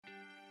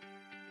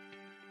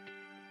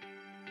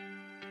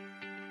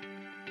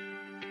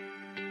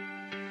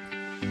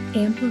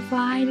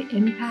amplified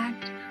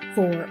impact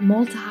for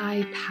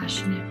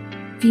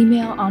multi-passionate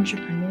female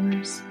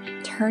entrepreneurs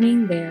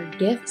turning their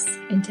gifts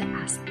into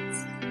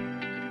assets.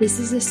 This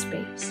is a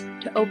space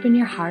to open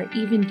your heart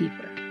even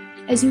deeper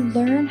as you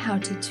learn how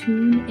to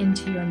tune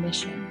into your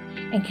mission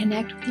and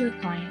connect with your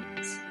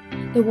clients,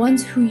 the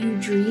ones who you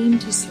dream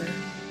to serve,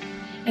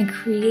 and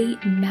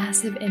create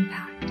massive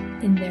impact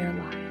in their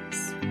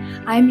lives.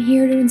 I'm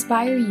here to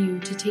inspire you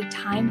to take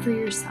time for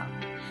yourself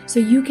so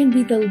you can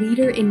be the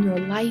leader in your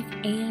life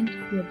and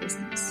your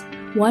business,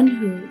 one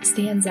who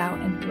stands out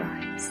and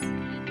thrives.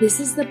 This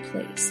is the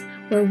place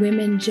where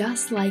women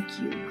just like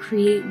you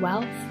create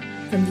wealth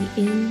from the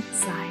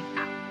inside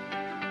out.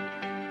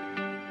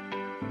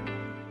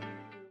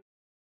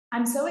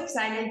 I'm so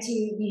excited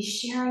to be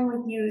sharing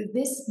with you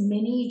this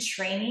mini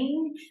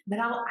training that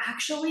I'll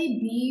actually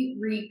be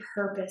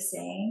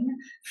repurposing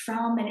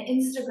from an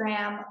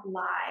Instagram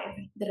live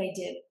that I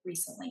did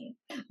recently.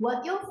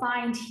 What you'll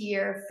find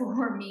here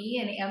for me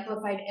in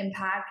Amplified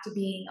Impact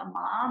being a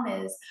mom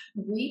is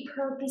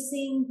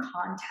repurposing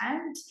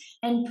content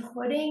and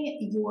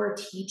putting your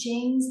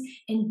teachings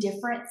in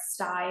different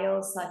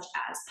styles such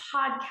as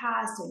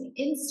podcast and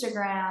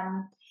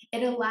Instagram.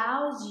 It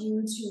allows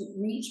you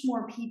to reach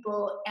more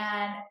people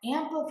and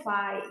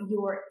amplify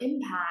your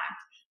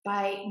impact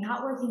by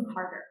not working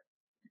harder,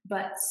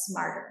 but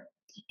smarter.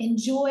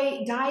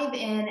 Enjoy, dive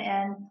in,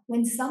 and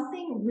when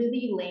something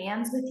really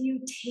lands with you,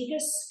 take a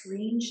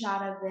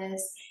screenshot of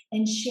this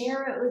and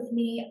share it with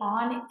me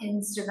on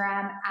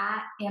Instagram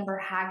at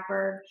Amber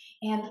Hagberg.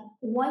 And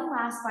one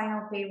last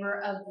final favor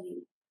of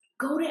you.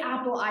 Go to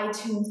Apple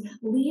iTunes,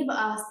 leave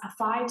us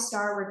a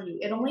 5-star review.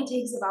 It only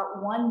takes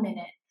about 1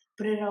 minute,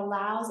 but it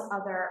allows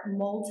other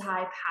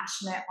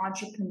multi-passionate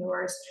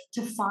entrepreneurs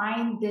to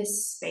find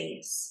this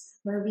space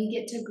where we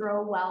get to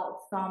grow wealth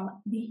from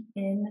the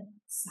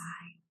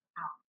inside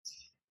out.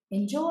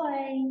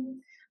 Enjoy!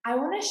 I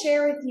want to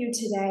share with you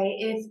today,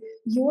 if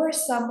you're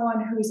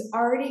someone who's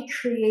already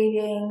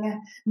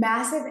creating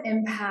massive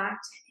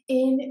impact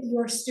in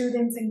your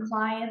students' and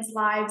clients'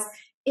 lives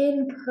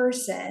in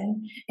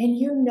person, and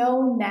you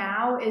know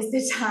now is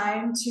the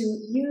time to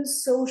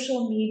use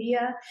social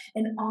media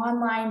and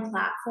online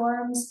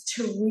platforms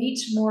to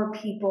reach more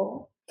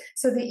people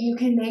so that you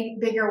can make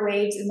bigger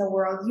waves in the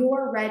world.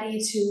 You're ready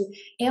to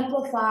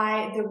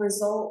amplify the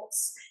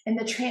results and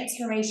the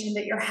transformation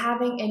that you're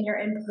having in your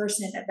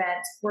in-person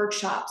events,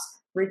 workshops,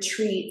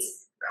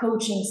 retreats,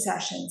 coaching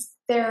sessions,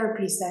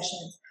 therapy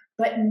sessions.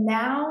 But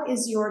now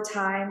is your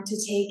time to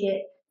take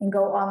it and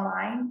go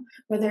online,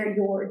 whether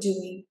you're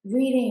doing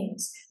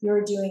readings,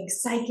 you're doing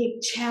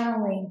psychic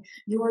channeling,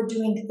 you're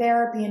doing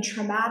therapy and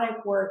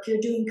traumatic work, you're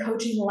doing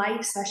coaching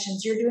life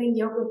sessions, you're doing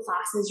yoga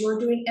classes, you're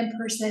doing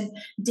in-person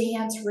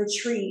dance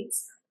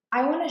retreats.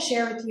 I want to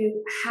share with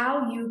you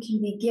how you can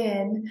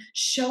begin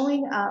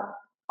showing up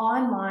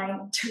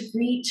online to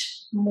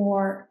reach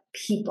more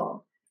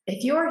people.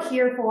 If you're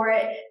here for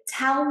it,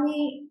 tell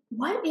me,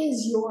 what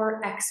is your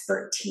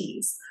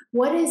expertise?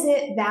 What is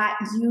it that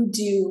you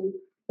do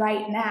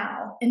right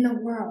now in the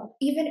world,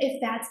 even if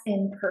that's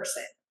in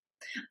person?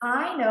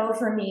 I know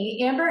for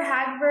me, Amber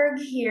Hagberg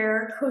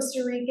here,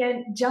 Costa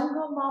Rican,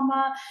 jungle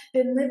mama,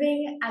 been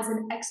living as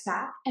an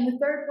expat in a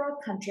third world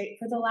country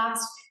for the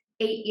last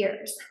 8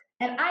 years.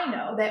 And I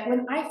know that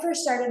when I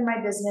first started my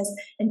business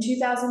in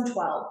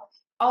 2012,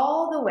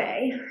 all the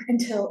way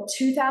until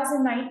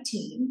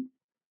 2019,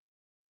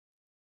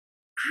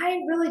 I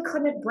really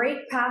couldn't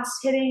break past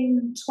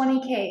hitting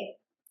 20K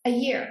a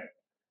year.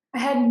 I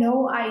had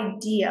no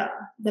idea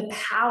the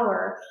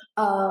power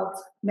of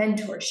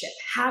mentorship,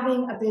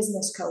 having a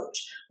business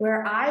coach,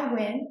 where I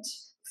went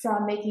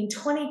from making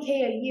 20K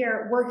a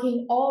year,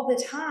 working all the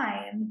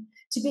time,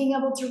 to being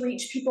able to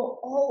reach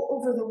people all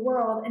over the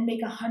world and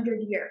make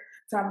 100 a year,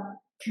 from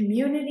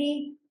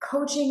community,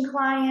 coaching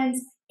clients,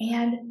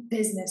 and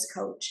business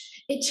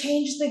coach. It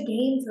changed the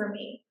game for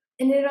me,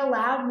 and it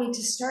allowed me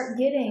to start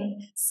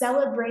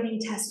celebrating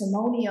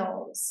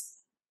testimonials,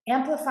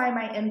 amplify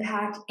my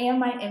impact and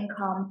my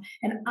income,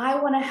 and I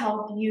want to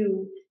help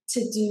you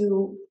to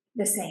do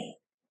the same.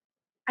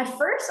 At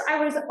first,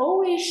 I was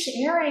always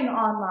sharing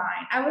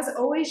online. I was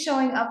always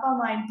showing up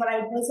online, but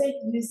I wasn't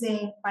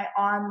using my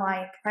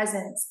online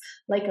presence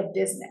like a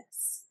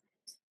business.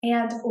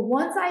 And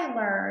once I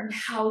learned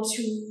how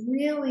to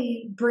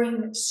really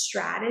bring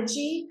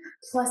strategy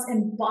plus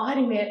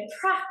embodiment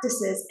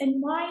practices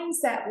and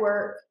mindset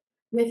work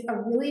with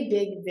a really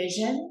big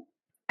vision,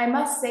 I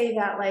must say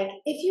that,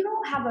 if you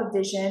don't have a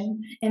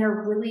vision and a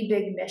really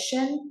big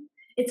mission,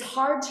 it's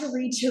hard to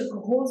reach your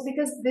goals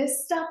because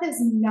this stuff is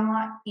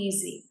not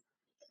easy.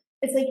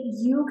 It's like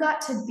you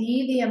got to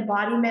be the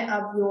embodiment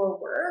of your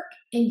work,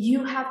 and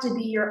you have to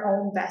be your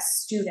own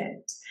best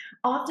student.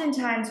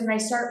 Oftentimes when I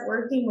start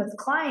working with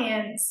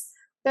clients,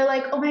 they're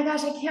like, oh my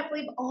gosh, I can't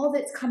believe all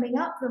that's coming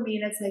up for me.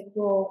 And it's like,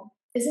 well,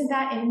 isn't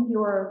that in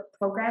your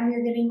program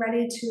you're getting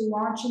ready to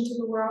launch into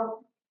the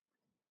world?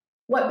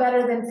 What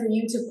better than for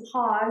you to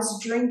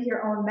pause, drink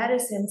your own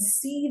medicine,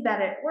 see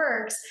that it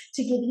works,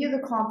 to give you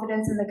the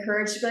confidence and the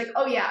courage to be like,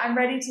 oh yeah, I'm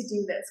ready to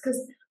do this. Because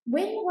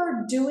When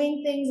we're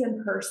doing things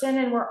in person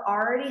and we're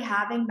already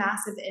having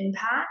massive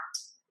impact,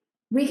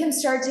 we can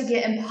start to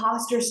get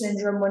imposter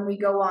syndrome when we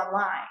go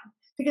online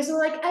because we're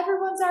like,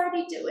 everyone's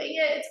already doing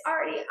it. It's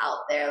already out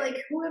there. Like,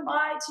 who am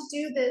I to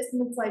do this?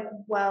 And it's like,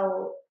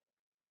 well,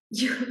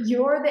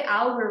 you're the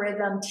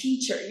algorithm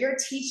teacher. You're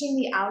teaching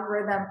the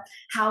algorithm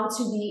how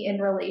to be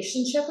in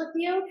relationship with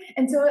you.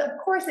 And so, of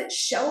course, it's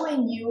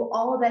showing you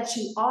all that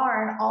you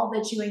are and all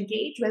that you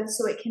engage with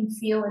so it can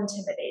feel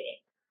intimidating.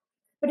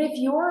 But if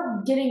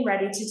you're getting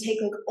ready to take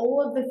like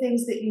all of the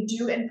things that you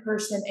do in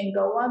person and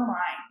go online,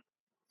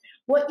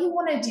 what you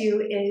want to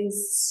do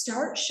is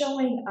start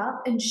showing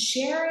up and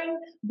sharing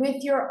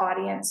with your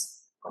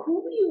audience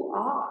who you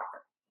are.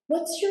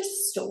 What's your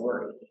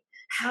story?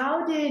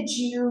 How did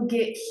you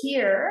get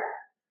here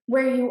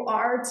where you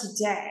are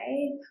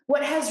today?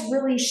 What has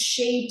really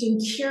shaped and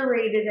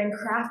curated and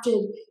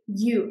crafted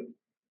you?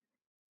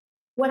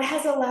 What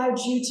has allowed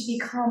you to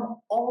become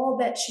all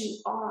that you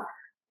are?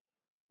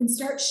 And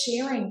start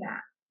sharing that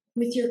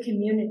with your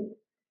community.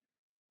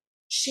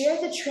 Share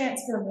the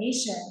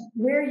transformation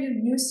where you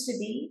used to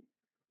be,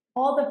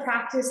 all the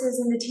practices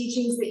and the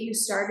teachings that you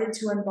started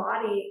to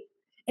embody,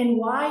 and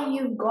why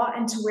you've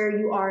gotten to where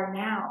you are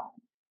now.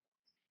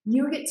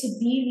 You get to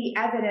be the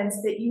evidence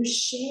that you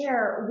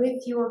share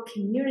with your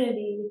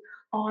community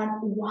on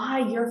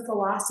why your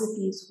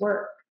philosophies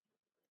work.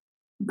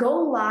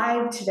 Go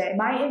live today.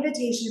 My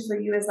invitation for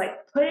you is like,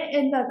 put it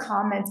in the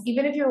comments.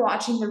 Even if you're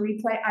watching the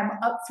replay, I'm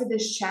up for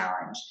this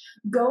challenge.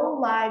 Go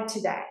live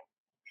today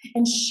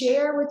and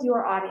share with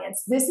your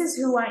audience. This is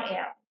who I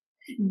am.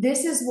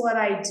 This is what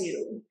I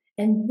do.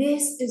 And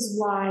this is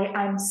why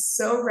I'm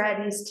so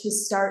ready to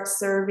start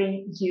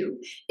serving you.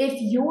 If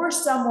you're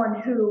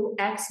someone who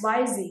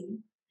XYZ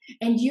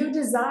and you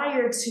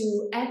desire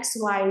to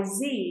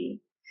XYZ,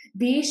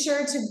 be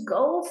sure to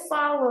go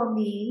follow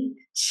me,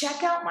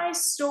 check out my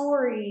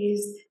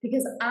stories,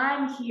 because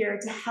I'm here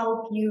to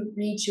help you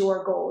reach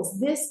your goals.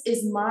 This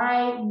is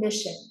my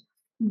mission.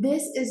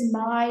 This is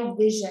my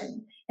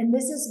vision. And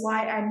this is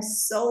why I'm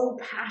so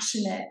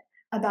passionate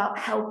about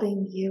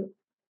helping you.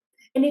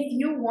 And if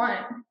you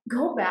want,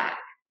 go back.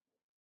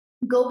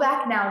 Go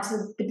back now to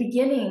the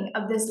beginning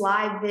of this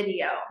live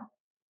video.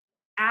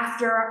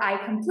 After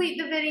I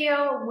complete the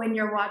video, when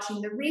you're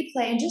watching the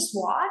replay, and just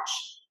watch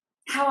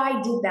how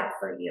I did that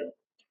for you.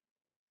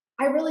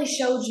 I really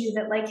showed you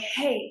that, like,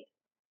 hey,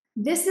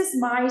 this is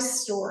my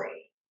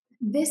story.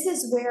 This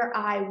is where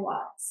I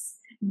was.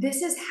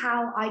 This is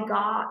how I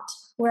got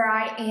where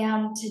I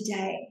am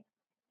today.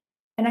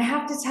 And I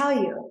have to tell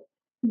you,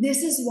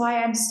 this is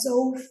why I'm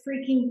so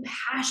freaking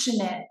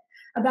passionate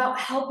about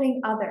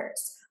helping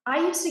others. I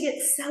used to get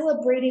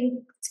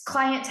celebrating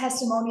client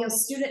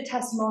testimonials, student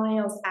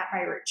testimonials at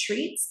my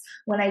retreats,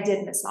 when I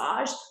did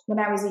massage, when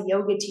I was a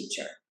yoga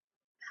teacher.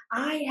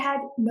 I had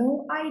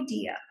no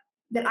idea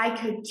that I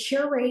could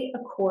curate a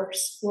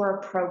course or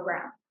a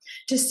program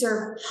to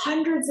serve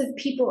hundreds of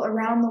people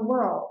around the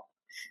world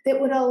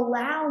that would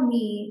allow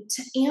me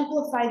to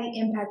amplify the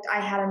impact I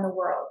had in the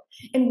world.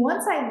 And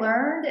once I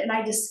learned and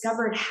I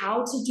discovered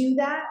how to do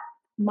that,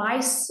 my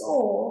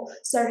soul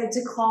started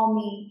to call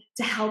me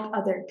to help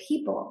other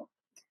people.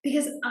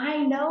 Because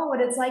I know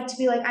what it's like to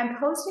be like, I'm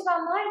posting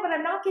online, but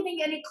I'm not getting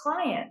any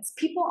clients.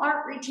 People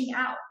aren't reaching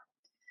out.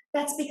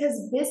 That's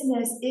because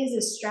business is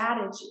a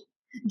strategy.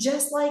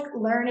 Just like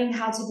learning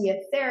how to be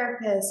a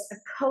therapist, a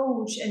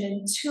coach, an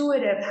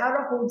intuitive, how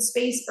to hold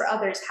space for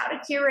others, how to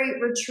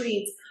curate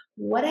retreats,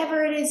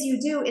 whatever it is you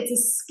do, it's a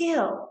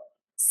skill.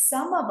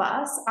 Some of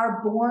us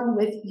are born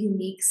with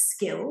unique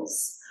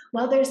skills,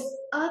 while there's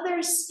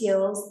other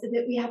skills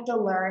that we have to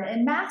learn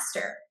and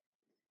master.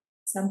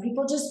 Some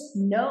people just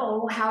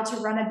know how to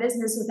run a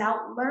business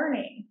without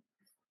learning.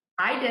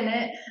 I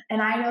didn't. And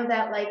I know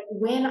that, like,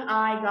 when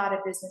I got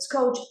a business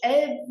coach,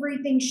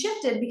 everything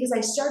shifted because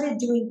I started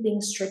doing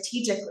things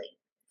strategically.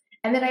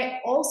 And then I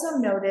also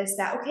noticed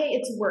that, okay,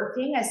 it's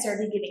working. I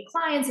started getting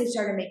clients. I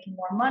started making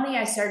more money.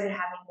 I started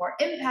having more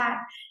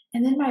impact.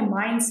 And then my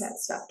mindset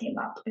stuff came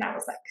up. And I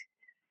was like,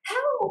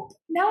 help.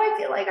 Now I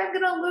feel like I'm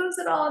going to lose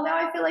it all. Now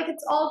I feel like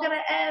it's all going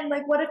to end.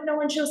 Like, what if no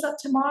one shows up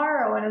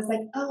tomorrow? And I was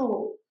like,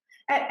 oh,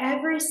 at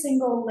every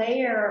single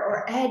layer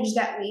or edge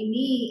that we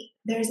meet,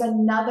 there's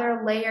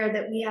another layer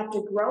that we have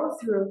to grow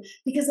through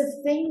because of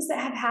things that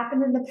have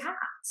happened in the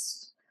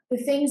past, the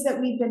things that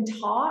we've been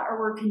taught or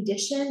were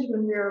conditioned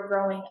when we were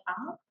growing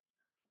up.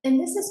 And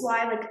this is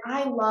why, like,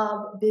 I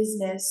love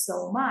business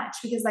so much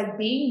because, like,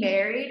 being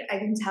married, I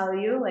can tell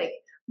you, like,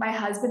 my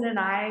husband and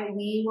I,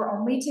 we were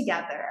only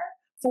together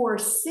for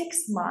 6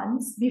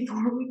 months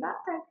before we got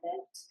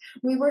pregnant.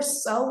 We were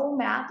so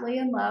madly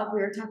in love. We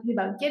were talking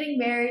about getting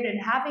married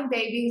and having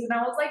babies. And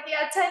I was like,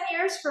 yeah, 10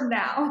 years from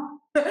now.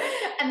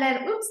 And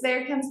then, oops,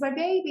 there comes my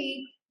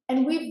baby.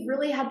 And we've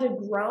really had to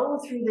grow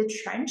through the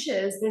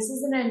trenches. This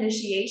is an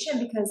initiation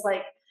because,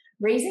 like,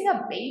 raising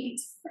a baby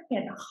is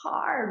freaking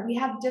hard. We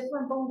have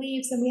different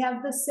beliefs and we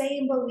have the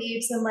same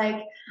beliefs. And,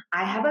 like,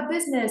 I have a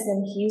business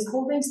and he's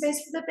holding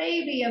space for the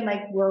baby. And,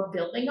 like, we're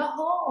building a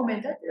home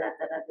and da da da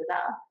da da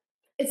da.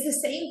 It's the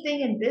same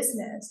thing in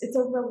business. It's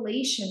a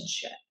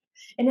relationship.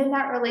 And in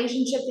that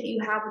relationship that you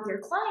have with your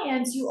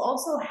clients, you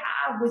also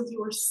have with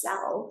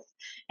yourself.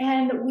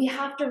 And we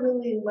have to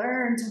really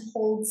learn to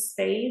hold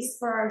space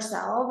for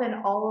ourselves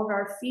and all of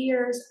our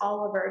fears,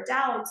 all of our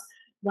doubts,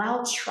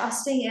 while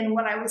trusting in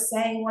what I was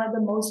saying. One of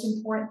the most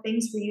important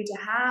things for you to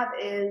have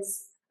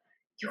is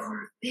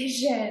your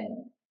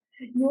vision.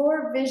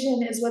 Your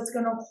vision is what's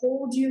going to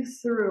hold you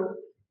through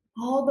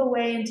all the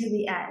way into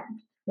the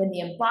end. When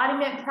the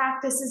embodiment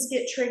practices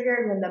get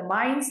triggered, when the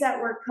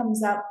mindset work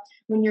comes up,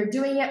 when you're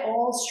doing it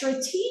all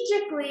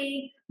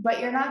strategically, but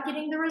you're not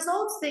getting the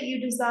results that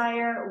you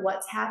desire,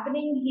 what's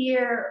happening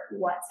here?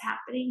 What's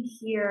happening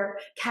here?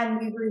 Can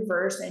we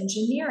reverse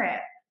engineer it?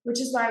 Which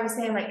is why I was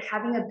saying, like,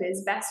 having a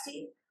biz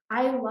bestie.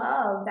 I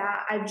love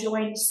that I've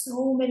joined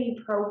so many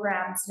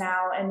programs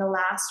now in the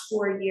last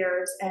 4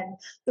 years, and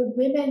the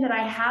women that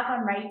I have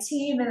on my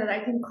team and that I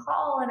can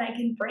call and I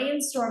can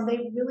brainstorm,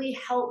 they really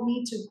help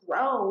me to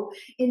grow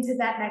into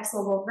that next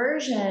level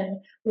version,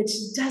 which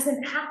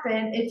doesn't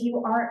happen if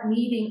you aren't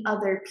meeting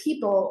other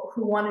people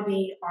who want to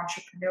be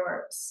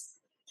entrepreneurs.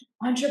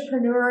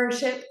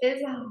 Entrepreneurship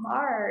is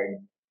hard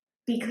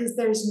because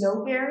there's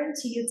no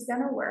guarantee it's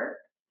going to work.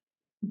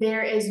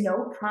 There is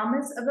no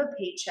promise of a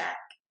paycheck,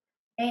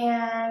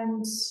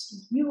 and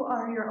you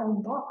are your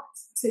own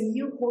boss. So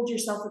you hold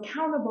yourself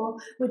accountable,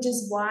 which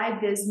is why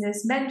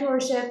business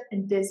mentorship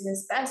and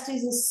business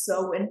besties is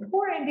so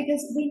important,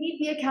 because we need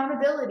the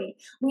accountability.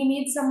 We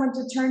need someone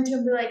to turn to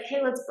and be like,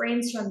 hey, let's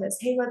brainstorm this.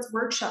 Hey, let's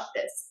workshop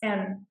this.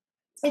 And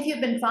if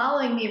you've been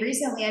following me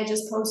recently, I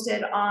just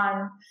posted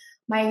on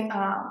my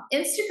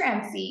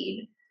Instagram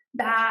feed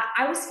that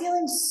I was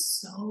feeling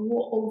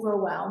so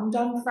overwhelmed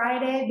on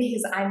Friday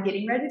because I'm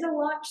getting ready to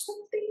launch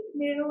something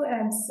new and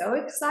I'm so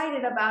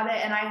excited about it.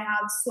 And I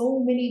have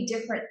so many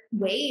different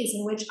ways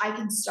in which I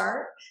can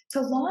start to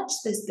launch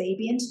this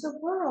baby into the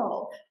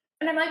world.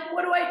 And I'm like,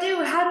 what do I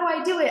do? How do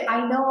I do it?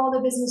 I know all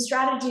the business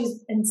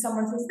strategies, and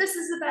someone says, this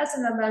is the best,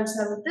 and another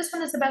says, this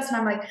one is the best.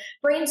 And I'm like,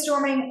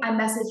 brainstorming. I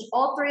messaged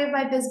all three of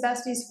my biz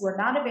besties who were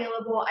not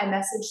available. I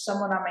messaged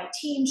someone on my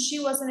team.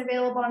 She wasn't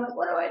available. I'm like,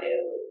 what do I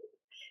do?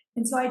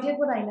 And so I did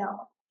what I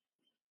know.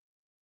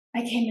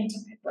 I came into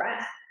my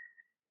breath.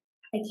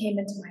 I came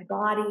into my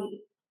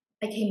body.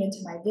 I came into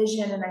my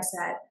vision, and I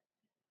said,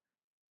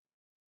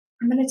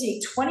 I'm going to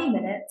take 20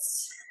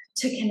 minutes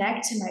to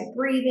connect to my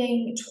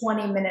breathing,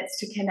 20 minutes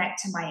to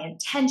connect to my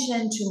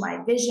intention, to my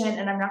vision,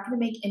 and I'm not going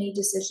to make any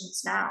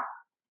decisions now.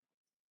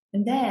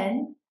 And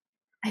then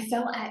I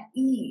felt at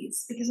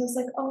ease because I was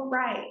like, oh,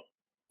 right.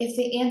 If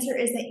the answer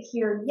isn't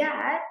here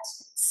yet,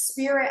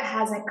 spirit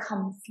hasn't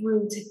come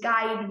through to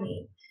guide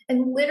me.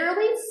 And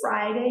literally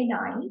Friday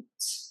night,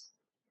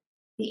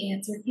 the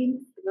answer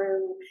came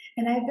through.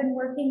 And I've been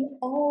working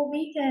all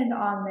weekend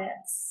on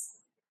this.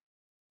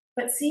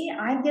 But see,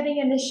 I'm getting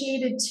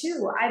initiated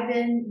too. I've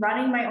been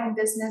running my own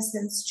business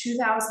since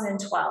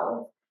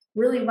 2012,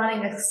 really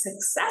running a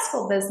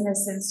successful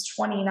business since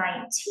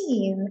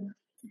 2019.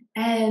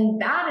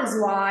 And that is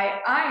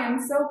why I am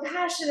so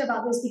passionate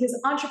about this, because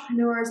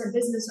entrepreneurs and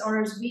business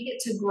owners, we get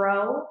to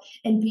grow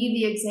and be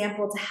the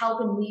example to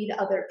help and lead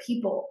other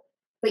people.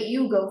 But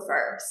you go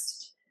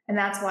first. And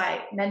that's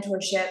why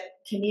mentorship,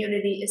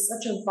 community is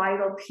such a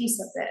vital piece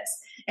of this.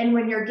 And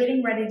when you're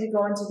getting ready to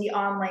go into the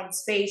online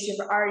space,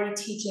 you're already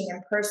teaching in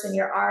person,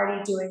 you're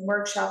already doing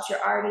workshops, you're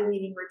already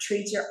leading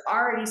retreats, you're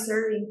already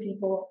serving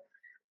people.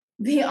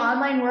 The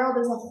online world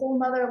is a whole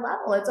nother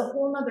level. It's a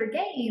whole nother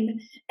game.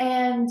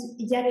 And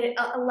yet it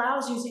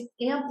allows you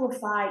to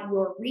amplify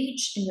your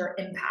reach and your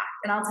impact.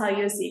 And I'll tell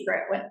you a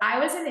secret. When I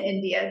was in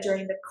India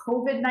during the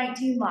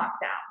COVID-19 lockdown,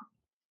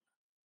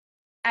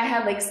 I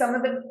had like some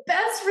of the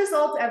best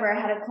results ever. I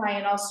had a client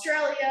in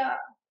Australia,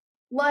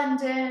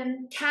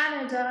 London,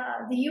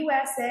 Canada, the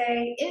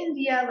USA,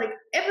 India, like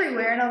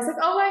everywhere. And I was like,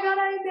 oh my God,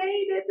 I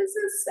made it. This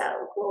is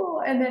so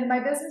cool. And then my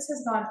business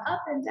has gone up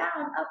and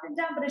down,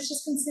 but it's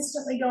just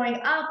consistently going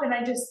up. And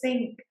I just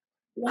think,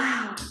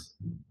 wow,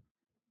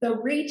 the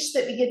reach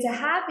that we get to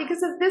have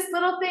because of this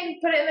little thing.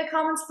 Put it in the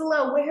comments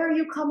below. Where are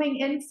you coming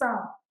in from?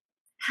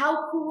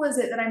 How cool is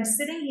it that I'm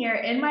sitting here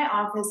in my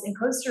office in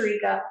Costa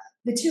Rica?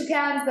 The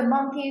toucans, the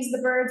monkeys,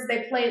 the birds,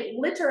 they play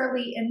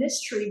literally in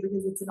this tree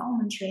because it's an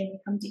almond tree and they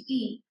come to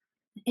eat.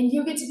 And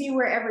you get to be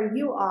wherever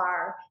you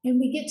are. And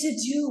we get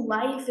to do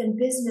life and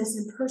business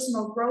and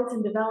personal growth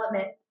and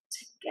development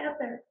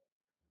together.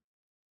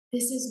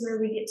 This is where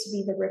we get to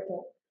be the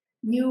ripple.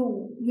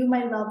 You,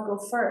 my love, go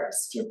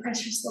first. Your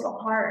precious little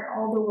heart,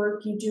 all the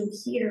work you do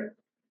here.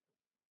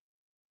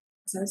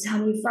 So I was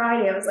telling you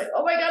Friday, I was like,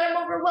 oh my God, I'm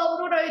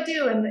overwhelmed. What do I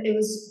do? And it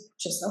was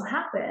just so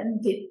happened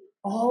that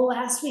all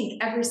last week,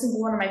 every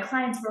single one of my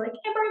clients were like,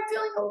 Amber, I'm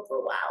feeling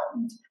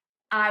overwhelmed.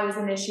 I was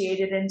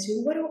initiated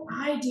into, what do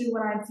I do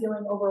when I'm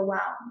feeling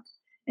overwhelmed?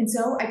 And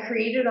so I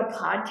created a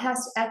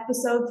podcast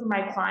episode for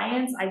my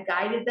clients. I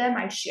guided them.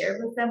 I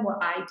shared with them what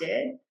I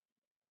did.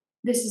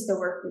 This is the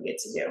work we get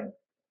to do.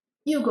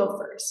 You go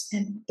first.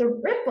 And the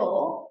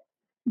ripple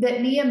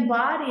that me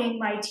embodying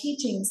my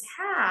teachings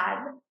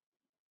had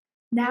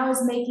now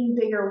is making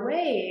bigger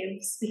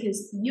waves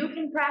because you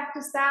can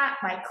practice that,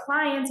 my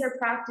clients are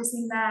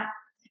practicing that,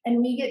 and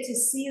we get to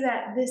see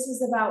that this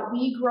is about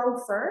we grow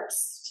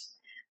first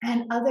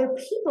and other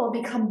people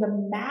become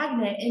the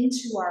magnet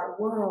into our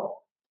world.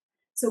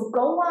 So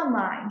go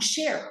online,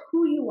 share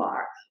who you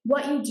are,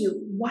 what you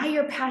do, why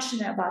you're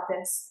passionate about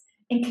this,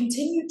 and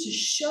continue to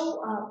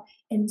show up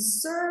and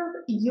serve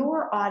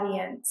your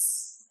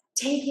audience,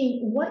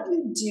 taking what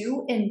you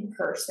do in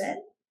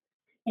person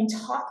and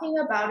talking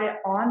about it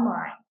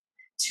online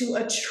to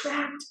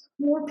attract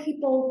more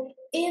people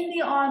in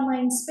the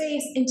online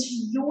space into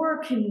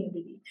your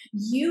community.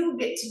 You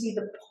get to be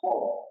the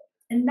pole.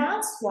 And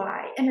that's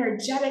why,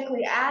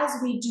 energetically, as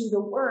we do the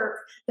work,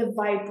 the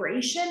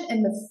vibration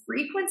and the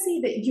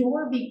frequency that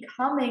you're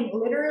becoming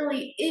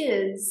literally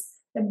is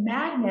the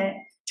magnet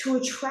to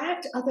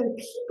attract other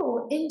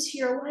people into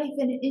your life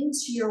and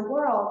into your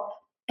world.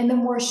 And the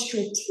more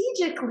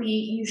strategically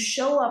you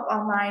show up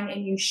online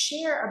and you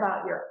share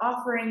about your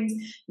offerings,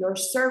 your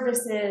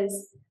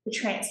services, the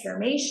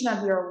transformation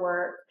of your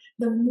work,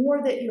 the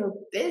more that your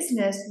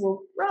business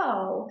will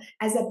grow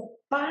as a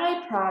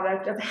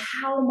byproduct of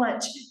how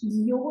much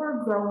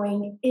you're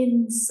growing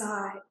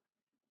inside.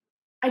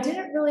 I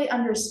didn't really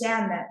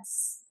understand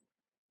this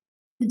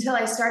until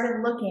I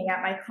started looking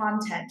at my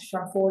content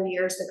from 4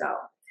 years ago.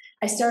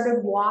 I started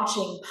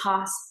watching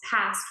past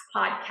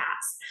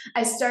podcasts.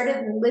 I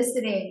started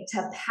listening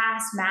to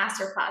past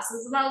master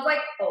classes, and I was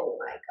like, oh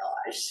my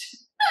gosh,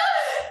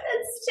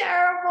 it's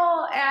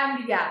terrible.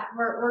 And yeah,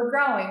 we're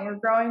growing, we're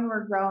growing,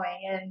 we're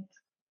growing.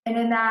 And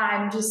in that,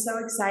 I'm just so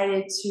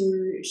excited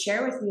to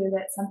share with you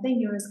that something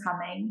new is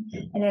coming.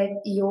 And if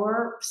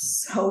you're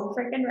so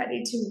freaking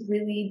ready to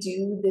really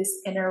do this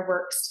inner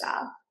work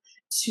stuff,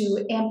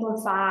 to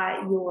amplify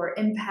your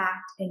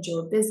impact and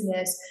your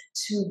business,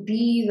 to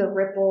be the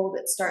ripple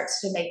that starts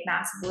to make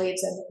massive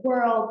waves in the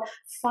world,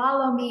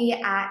 follow me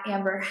at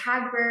Amber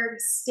Hagberg.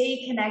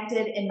 Stay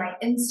connected in my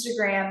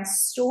Instagram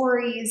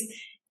stories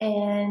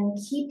and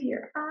keep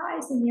your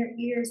eyes and your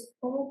ears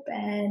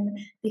open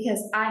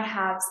because I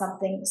have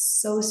something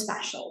so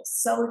special,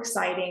 so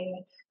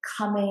exciting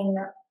coming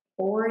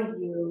for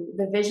you.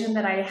 The vision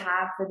that I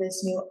have for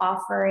this new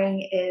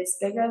offering is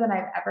bigger than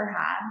I've ever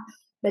had.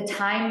 The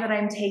time that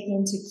I'm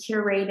taking to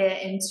curate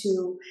it and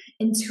to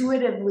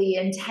intuitively,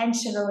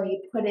 intentionally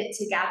put it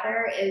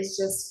together is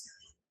just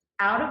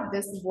out of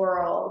this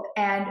world.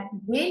 And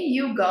when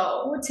you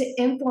go to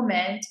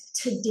implement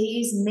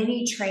today's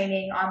mini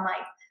training on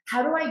like,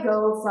 how do I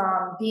go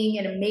from being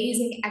an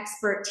amazing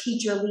expert,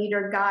 teacher,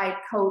 leader, guide,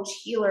 coach,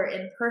 healer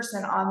in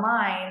person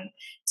online,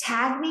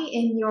 tag me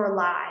in your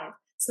live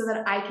so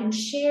that I can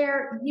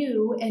share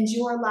you and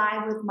your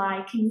live with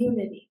my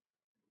community.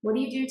 What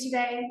do you do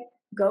today?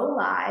 Go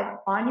live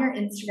on your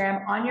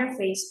Instagram, on your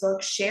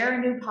Facebook, share a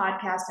new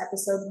podcast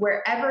episode,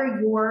 wherever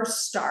you're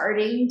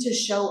starting to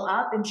show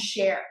up and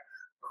share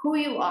who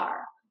you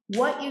are,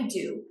 what you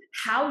do,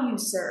 how you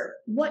serve,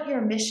 what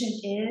your mission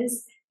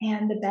is,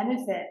 and the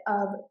benefit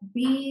of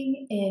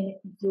being in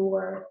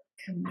your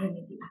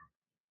community.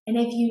 And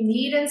if you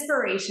need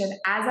inspiration,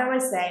 as I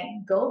was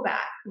saying, go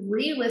back,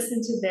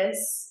 re-listen to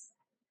this,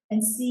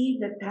 and see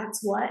that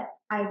that's what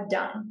I've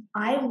done.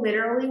 I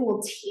literally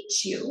will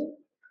teach you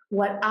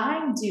what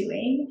I'm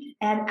doing.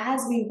 And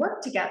as we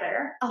work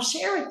together, I'll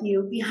share with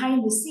you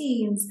behind the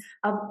scenes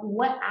of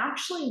what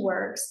actually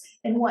works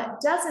and what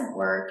doesn't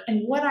work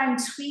and what I'm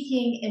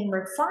tweaking and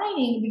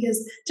refining,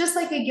 because just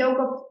like a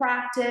yoga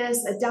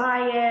practice, a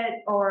diet,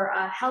 or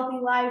a healthy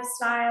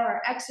lifestyle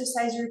or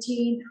exercise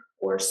routine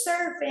or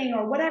surfing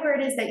or whatever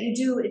it is that you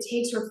do, it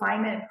takes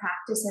refinement,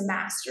 practice, and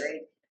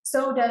mastery.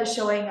 So does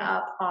showing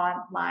up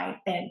online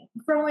and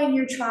growing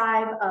your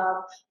tribe of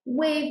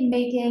wave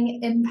making,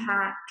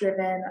 impact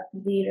driven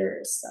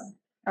leaders. So,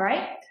 all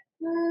right.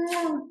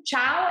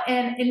 Ciao.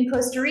 And in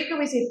Costa Rica,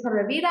 we say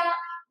pura vida.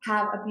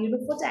 Have a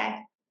beautiful day.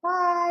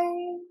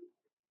 Bye.